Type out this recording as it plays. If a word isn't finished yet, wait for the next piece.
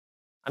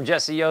I'm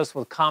Jesse Yost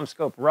with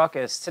CommScope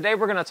Ruckus. Today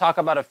we're going to talk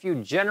about a few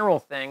general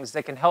things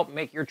that can help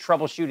make your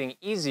troubleshooting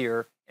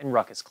easier in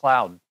RUCKUS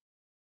Cloud.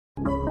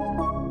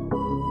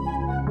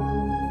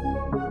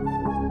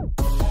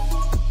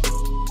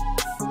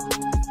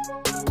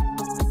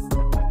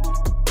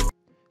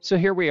 So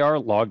here we are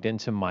logged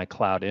into my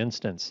cloud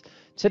instance.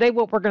 Today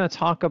what we're going to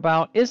talk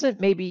about isn't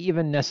maybe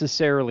even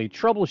necessarily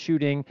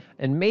troubleshooting,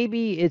 and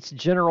maybe it's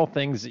general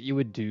things that you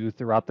would do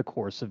throughout the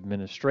course of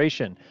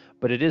administration.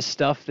 But it is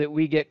stuff that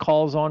we get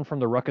calls on from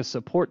the RUCKUS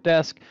support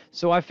desk,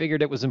 so I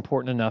figured it was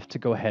important enough to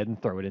go ahead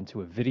and throw it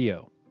into a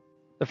video.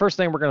 The first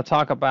thing we're going to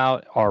talk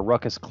about are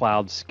RUCKUS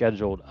Cloud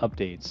scheduled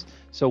updates.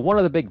 So one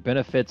of the big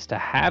benefits to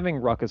having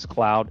RUCKUS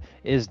Cloud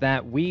is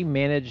that we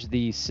manage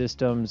the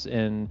systems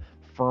in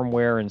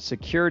firmware and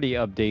security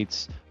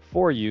updates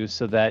for you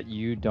so that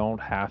you don't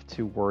have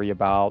to worry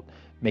about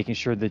making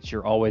sure that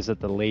you're always at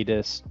the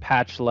latest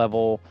patch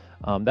level.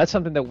 That's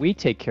something that we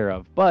take care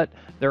of, but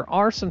there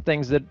are some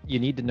things that you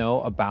need to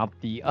know about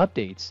the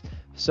updates.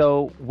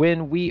 So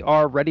when we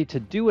are ready to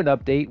do an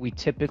update, we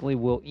typically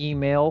will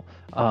email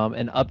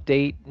an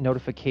update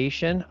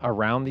notification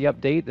around the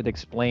update that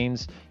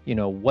explains,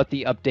 what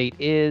the update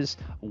is,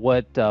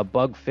 what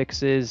bug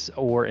fixes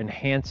or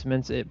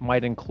enhancements it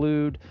might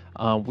include.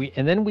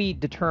 And then we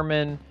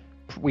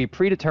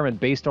predetermine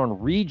based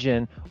on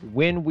region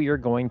when we are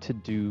going to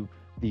do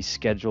the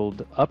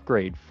scheduled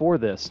upgrade for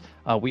this.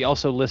 We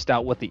also list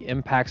out what the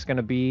impact's going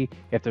to be.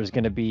 If there's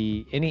going to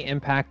be any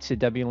impact to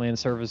WLAN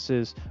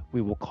services,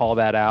 we will call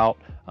that out.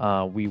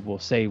 We will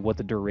say what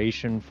the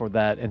duration for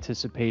that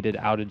anticipated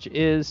outage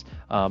is.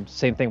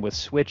 Same thing with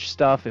switch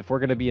stuff. If we're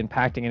going to be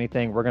impacting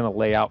anything, we're going to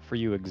lay out for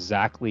you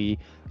exactly,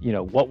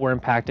 what we're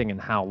impacting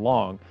and how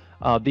long.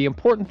 The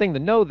important thing to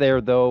know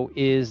there, though,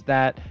 is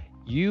that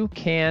you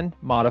can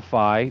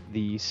modify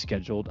the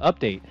scheduled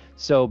update.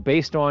 So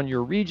based on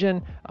your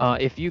region,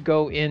 if you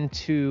go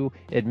into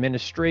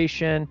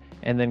administration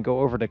and then go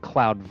over to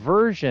cloud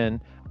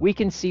version, we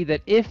can see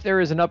that if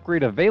there is an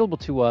upgrade available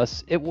to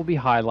us, it will be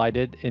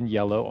highlighted in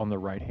yellow on the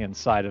right hand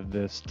side of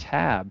this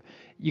tab.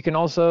 You can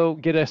also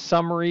get a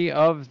summary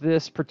of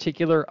this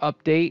particular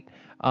update.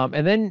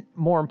 And then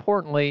more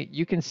importantly,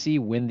 you can see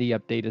when the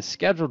update is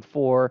scheduled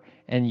for,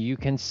 and you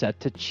can set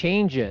to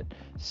change it.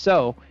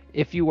 So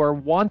if you are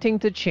wanting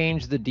to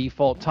change the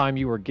default time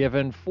you were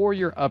given for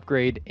your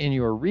upgrade in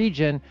your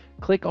region,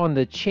 click on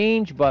the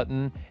change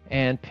button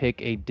and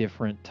pick a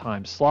different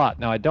time slot.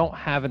 Now I don't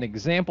have an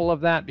example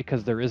of that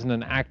because there isn't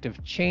an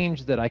active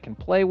change that I can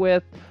play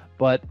with,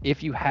 but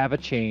if you have a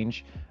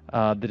change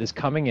that is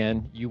coming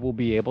in, you will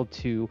be able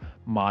to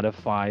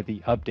modify the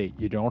update.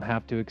 You don't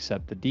have to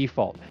accept the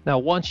default. Now,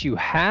 once you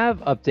have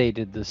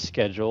updated the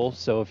schedule,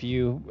 so if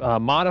you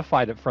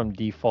modified it from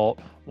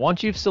default,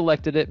 once you've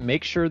selected it,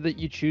 make sure that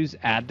you choose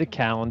Add to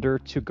Calendar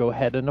to go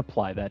ahead and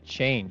apply that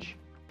change.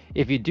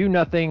 If you do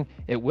nothing,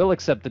 it will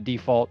accept the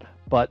default,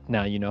 but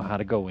now you know how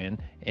to go in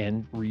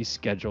and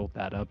reschedule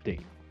that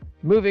update.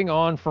 Moving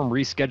on from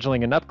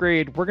rescheduling an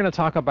upgrade, we're going to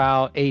talk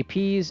about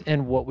APs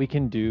and what we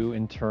can do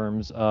in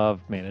terms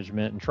of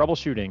management and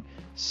troubleshooting.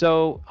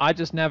 So I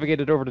just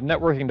navigated over to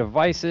networking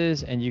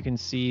devices, and you can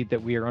see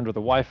that we are under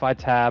the Wi-Fi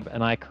tab,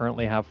 and I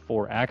currently have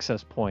 4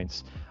 access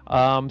points.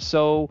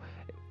 So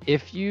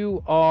if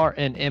you are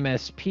an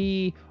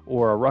MSP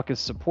or a RUCKUS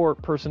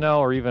support personnel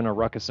or even a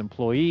RUCKUS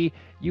employee,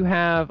 you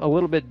have a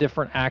little bit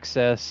different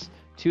access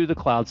to the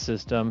cloud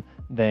system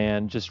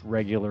than just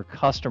regular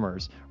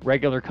customers.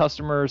 Regular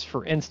customers,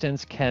 for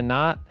instance,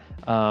 cannot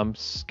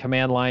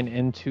command line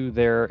into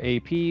their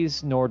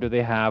APs, nor do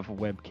they have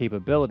web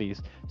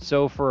capabilities.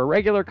 So for a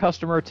regular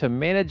customer to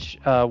manage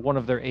one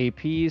of their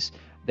APs,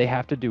 they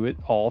have to do it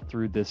all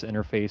through this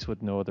interface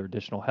with no other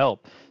additional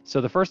help. So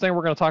the first thing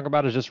we're going to talk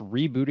about is just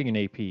rebooting an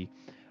AP.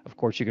 Of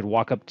course, you could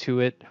walk up to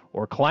it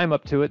or climb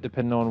up to it,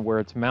 depending on where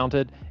it's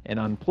mounted, and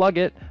unplug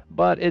it,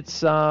 but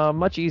it's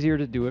much easier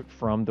to do it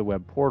from the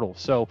web portal.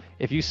 So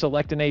if you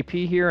select an AP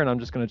here, and I'm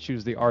just going to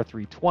choose the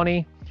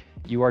R320,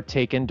 you are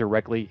taken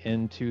directly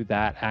into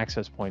that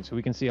access point. So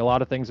we can see a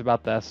lot of things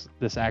about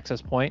this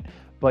access point,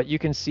 but you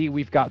can see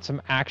we've got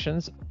some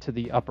actions to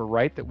the upper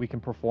right that we can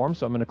perform.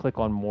 So I'm going to click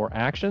on More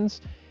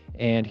Actions,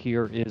 and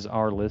here is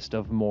our list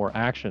of more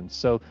actions.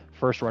 So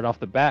first, right off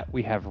the bat,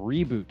 we have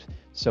reboot.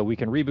 So we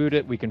can reboot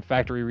it, we can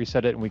factory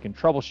reset it, and we can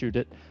troubleshoot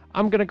it.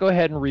 I'm going to go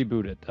ahead and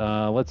reboot it.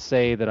 Let's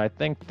say that I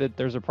think that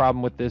there's a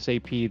problem with this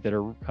AP that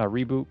a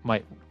reboot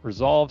might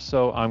resolve.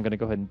 So I'm going to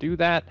go ahead and do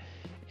that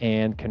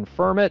and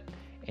confirm it.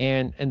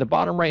 And in the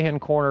bottom right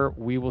hand corner,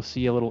 we will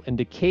see a little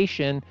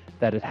indication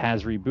that it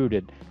has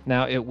rebooted.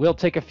 Now it will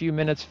take a few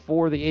minutes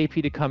for the AP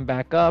to come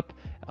back up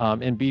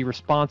and be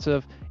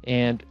responsive,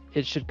 and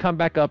it should come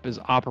back up as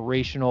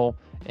operational,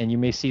 and you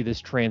may see this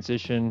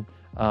transition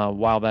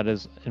while that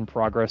is in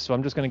progress. So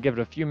I'm just going to give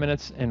it a few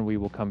minutes and we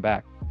will come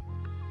back.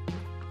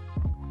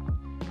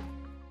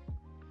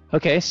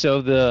 Okay,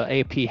 so the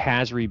AP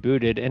has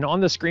rebooted, and on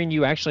the screen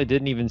you actually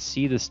didn't even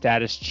see the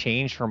status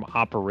change from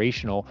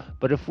operational,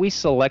 but if we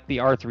select the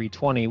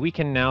R320, we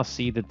can now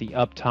see that the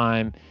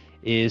uptime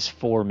is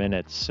 4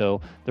 minutes.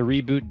 So the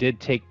reboot did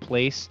take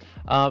place.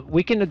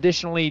 We can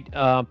additionally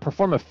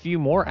perform a few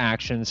more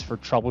actions for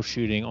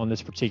troubleshooting on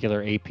this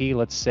particular AP.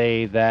 Let's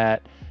say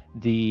that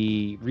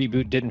the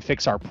reboot didn't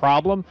fix our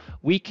problem.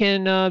 We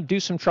can do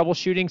some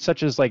troubleshooting,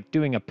 such as like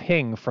doing a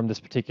ping from this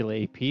particular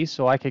AP.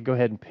 So I could go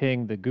ahead and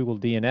ping the Google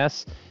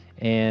DNS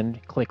and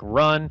click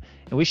run,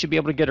 and we should be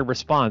able to get a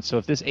response. So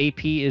if this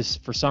AP is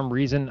for some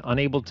reason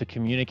unable to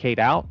communicate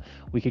out,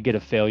 we could get a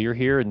failure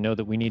here and know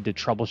that we need to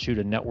troubleshoot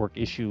a network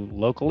issue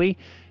locally.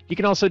 You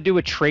can also do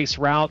a trace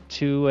route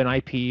to an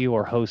IP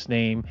or host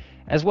name,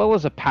 as well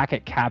as a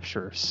packet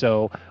capture.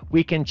 So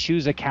we can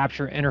choose a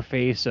capture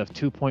interface of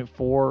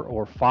 2.4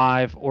 or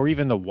 5, or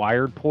even the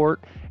wired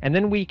port. And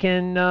then we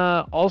can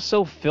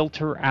also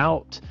filter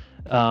out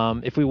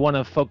if we want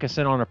to focus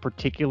in on a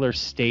particular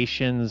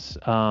station's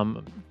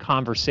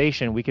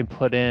conversation. We can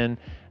put in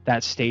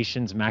that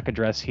station's MAC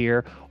address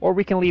here, or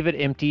we can leave it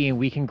empty and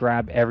we can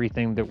grab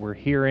everything that we're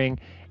hearing.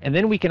 And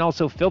then we can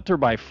also filter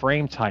by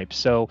frame type.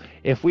 So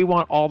if we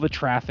want all the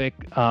traffic,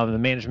 the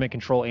management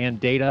control and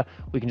data,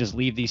 we can just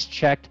leave these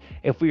checked.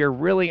 If we are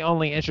really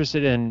only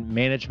interested in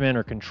management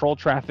or control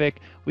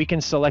traffic, we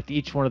can select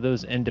each one of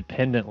those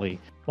independently.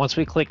 Once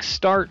we click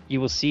start,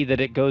 you will see that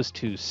it goes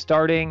to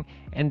starting,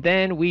 and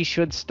then we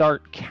should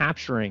start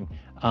capturing.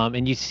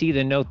 And you see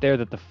the note there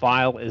that the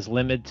file is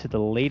limited to the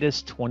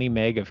latest 20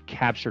 meg of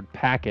captured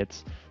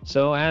packets.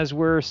 So as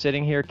we're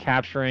sitting here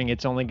capturing,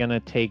 it's only going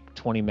to take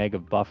 20 meg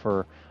of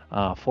buffer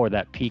for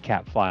that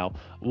PCAP file.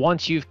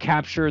 Once you've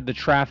captured the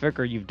traffic,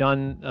 or you've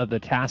done the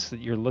tasks that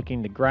you're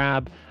looking to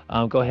grab,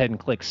 go ahead and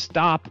click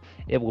stop.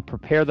 It will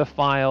prepare the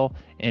file,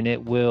 and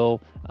it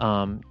will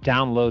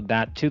download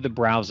that to the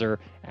browser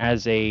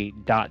as a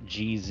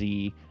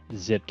 .gz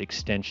zipped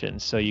extension.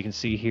 So you can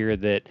see here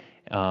that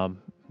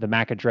the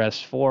MAC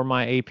address for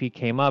my AP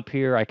came up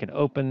here. I can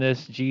open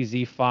this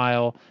GZ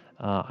file.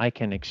 I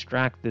can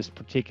extract this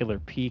particular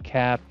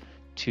PCAP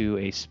to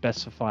a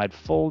specified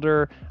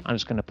folder. I'm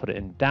just going to put it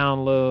in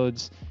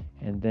downloads,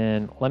 and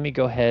then let me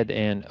go ahead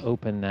and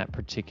open that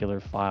particular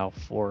file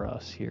for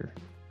us here.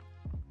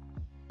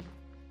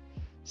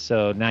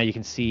 So now you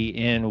can see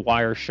in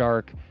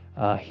Wireshark,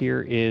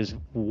 here is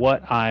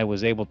what I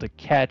was able to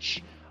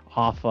catch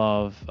off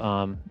of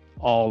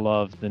all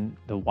of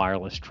the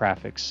wireless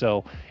traffic.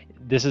 So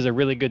this is a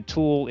really good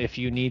tool if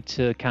you need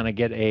to kind of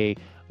get a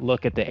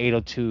look at the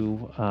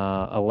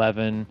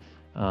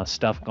 802.11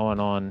 stuff going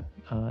on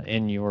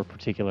in your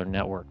particular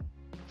network.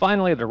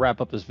 Finally, to wrap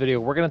up this video,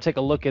 we're going to take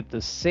a look at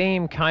the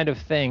same kind of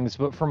things,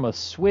 but from a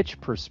switch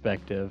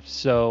perspective.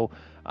 So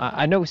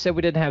I know we said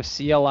we didn't have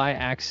CLI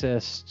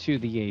access to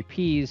the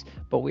APs,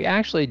 but we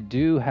actually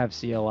do have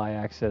CLI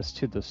access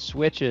to the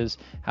switches.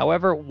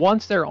 However,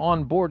 once they're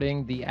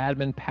onboarding, the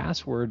admin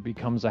password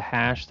becomes a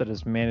hash that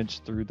is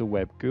managed through the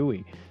web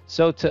GUI.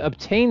 So to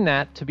obtain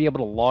that, to be able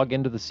to log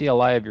into the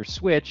CLI of your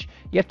switch,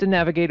 you have to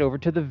navigate over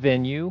to the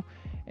venue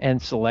and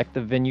select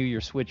the venue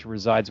your switch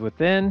resides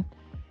within.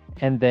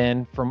 And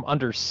then from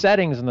under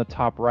settings in the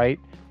top right,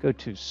 go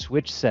to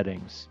switch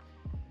settings.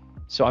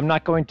 So I'm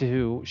not going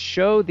to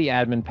show the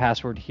admin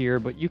password here,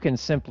 but you can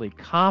simply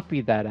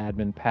copy that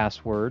admin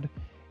password.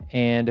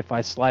 And if I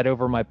slide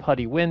over my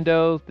PuTTY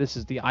window, this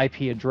is the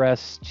IP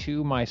address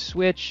to my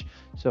switch.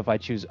 So if I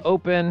choose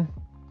open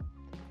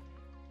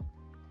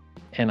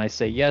and I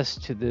say yes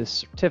to this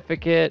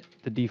certificate,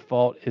 the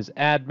default is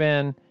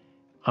admin.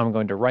 I'm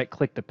going to right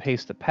click to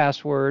paste the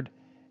password.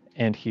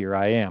 And here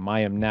I am.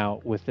 I am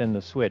now within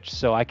the switch.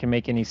 So I can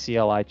make any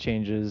CLI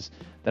changes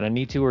that I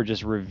need to, or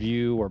just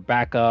review or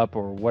backup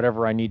or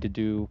whatever I need to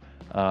do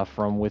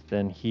from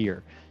within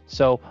here.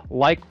 So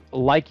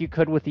like you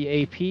could with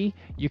the AP,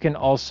 you can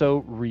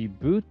also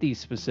reboot these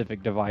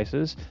specific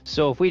devices.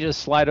 So if we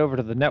just slide over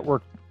to the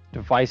network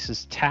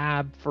devices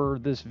tab for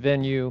this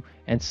venue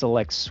and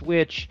select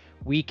switch,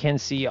 we can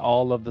see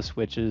all of the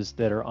switches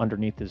that are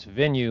underneath this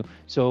venue.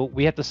 So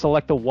we have to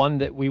select the one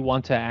that we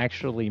want to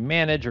actually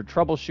manage or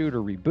troubleshoot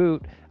or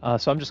reboot.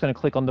 So I'm just going to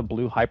click on the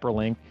blue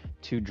hyperlink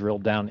to drill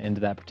down into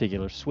that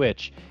particular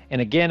switch. And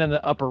again, in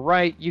the upper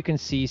right, you can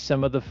see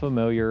some of the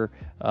familiar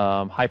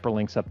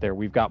hyperlinks up there.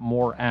 We've got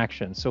more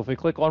actions. So if we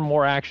click on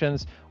more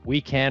actions, we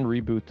can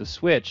reboot the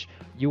switch.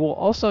 You will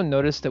also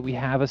notice that we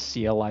have a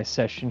CLI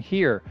session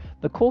here.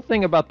 The cool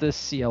thing about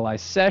this CLI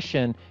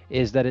session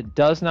is that it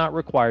does not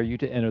require you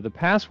to enter the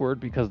password,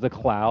 because the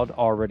cloud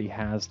already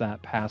has that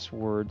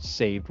password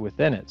saved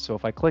within it. So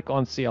if I click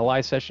on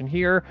CLI session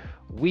here,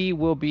 we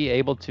will be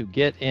able to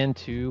get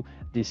into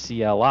the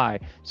CLI.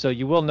 So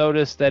you will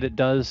notice that it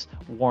does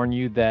warn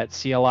you that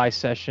CLI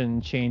session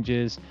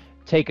changes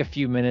take a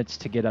few minutes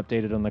to get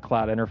updated on the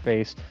cloud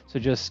interface. So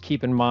just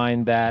keep in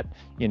mind that,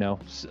 you know,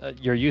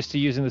 you're used to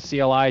using the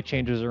CLI,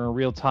 changes are in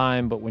real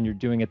time, but when you're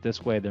doing it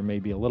this way, there may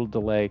be a little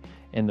delay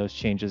in those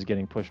changes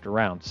getting pushed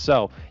around.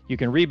 So you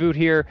can reboot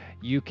here.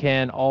 You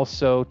can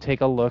also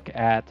take a look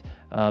at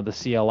the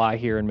CLI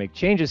here and make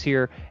changes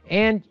here.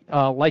 And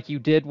like you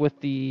did with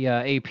the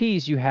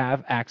APs, you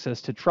have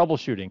access to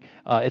troubleshooting.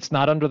 It's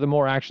not under the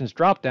More Actions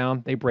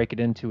dropdown. They break it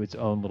into its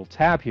own little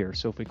tab here.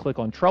 So if we click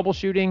on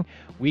troubleshooting,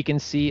 we can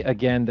see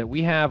again that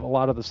we have a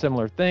lot of the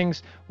similar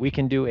things. We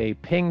can do a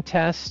ping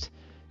test.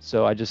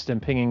 So I just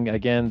am pinging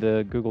again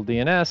the Google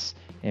DNS,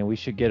 and we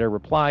should get a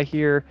reply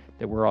here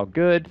that we're all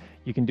good.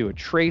 You can do a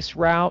trace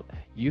route.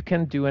 You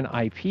can do an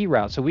IP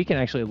route. So we can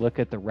actually look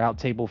at the route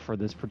table for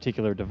this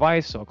particular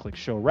device. So I'll click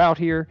show route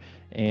here,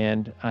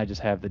 and I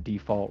just have the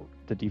default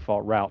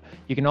route.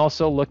 You can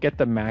also look at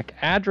the MAC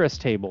address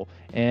table,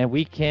 and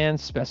we can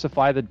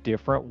specify the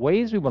different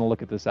ways we want to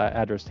look at this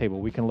address table.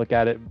 We can look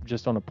at it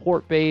just on a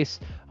port base,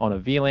 on a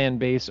VLAN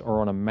base, or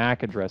on a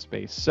MAC address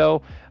base.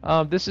 So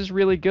this is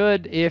really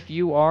good if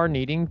you are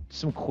needing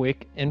some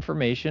quick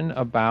information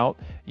about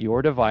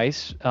your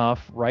device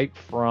right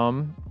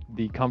from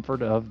the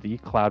comfort of the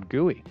Cloud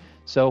GUI.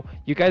 So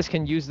you guys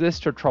can use this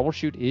to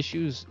troubleshoot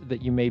issues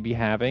that you may be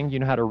having. You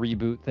know how to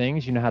reboot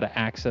things, you know how to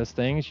access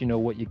things, you know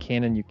what you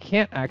can and you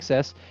can't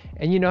access,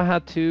 and you know how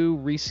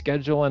to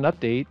reschedule and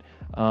update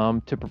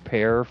to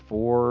prepare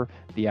for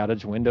the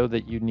outage window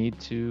that you need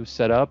to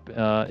set up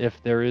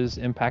if there is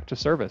impact to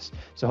service.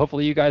 So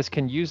hopefully you guys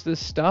can use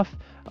this stuff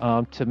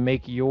to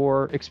make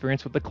your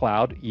experience with the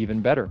cloud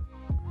even better.